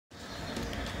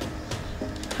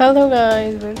Hello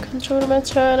guys, welcome to my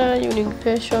channel Unique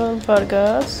Fashion for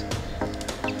Girls.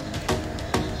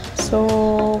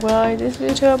 So guys, this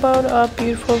video about a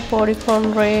beautiful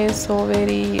bodycon dress, so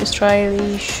very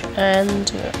stylish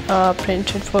and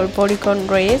printed for bodycon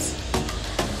dress.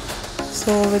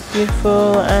 So with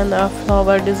beautiful and a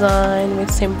flower design, with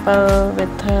simple,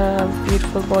 with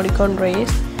beautiful bodycon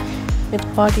dress, with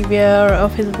party wear,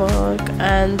 office work,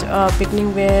 and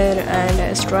picnic wear, and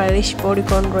a stylish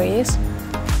bodycon dress.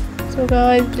 So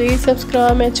guys, please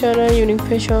subscribe my channel Unique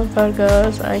Fashion for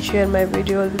Girls and share my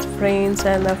videos with friends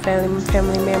and a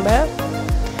family member.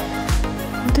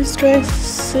 This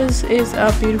dress is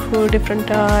a beautiful different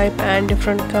type and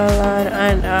different color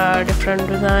and a different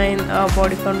design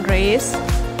bodycon dress.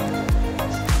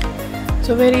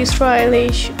 So very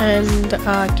stylish and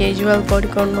casual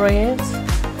bodycon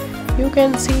dress. You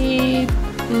can see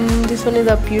this one is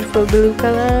a beautiful blue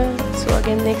color. So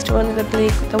again, next one is a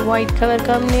black with a white color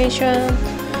combination.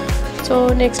 So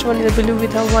next one is a blue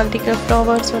with a vertical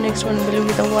flower. So next one blue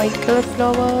with a white color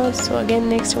flower. So again,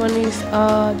 next one is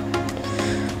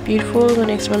beautiful. So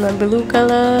next one a blue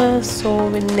color. So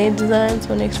with net design.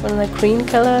 So next one is a green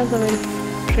color. So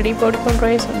very pretty bodycon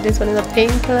dress. So this one is a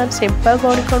pink color, simple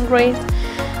bodycon dress.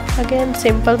 Again,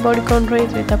 simple bodycon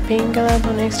dress with a pink color.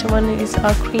 So next one is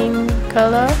a cream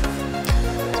color.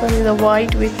 One is a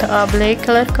white with a black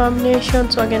color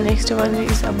combination. So again, next one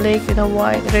is a black with a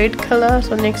white red color.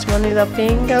 So next one is a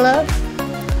pink color.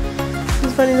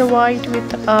 This one is a white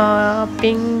with a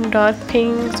pink, dark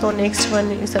pink. So next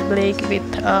one is a black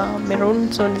with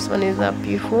maroon. So this one is a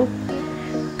beautiful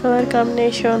color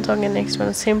combination. So again, next one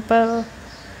is simple,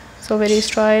 so very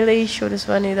stylish. So this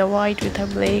one is a white with a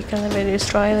black color, very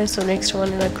stylish. So next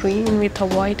one is a green with a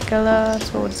white color.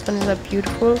 So this one is a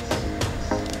beautiful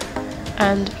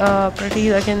and pretty.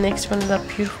 Again, next one is a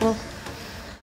beautiful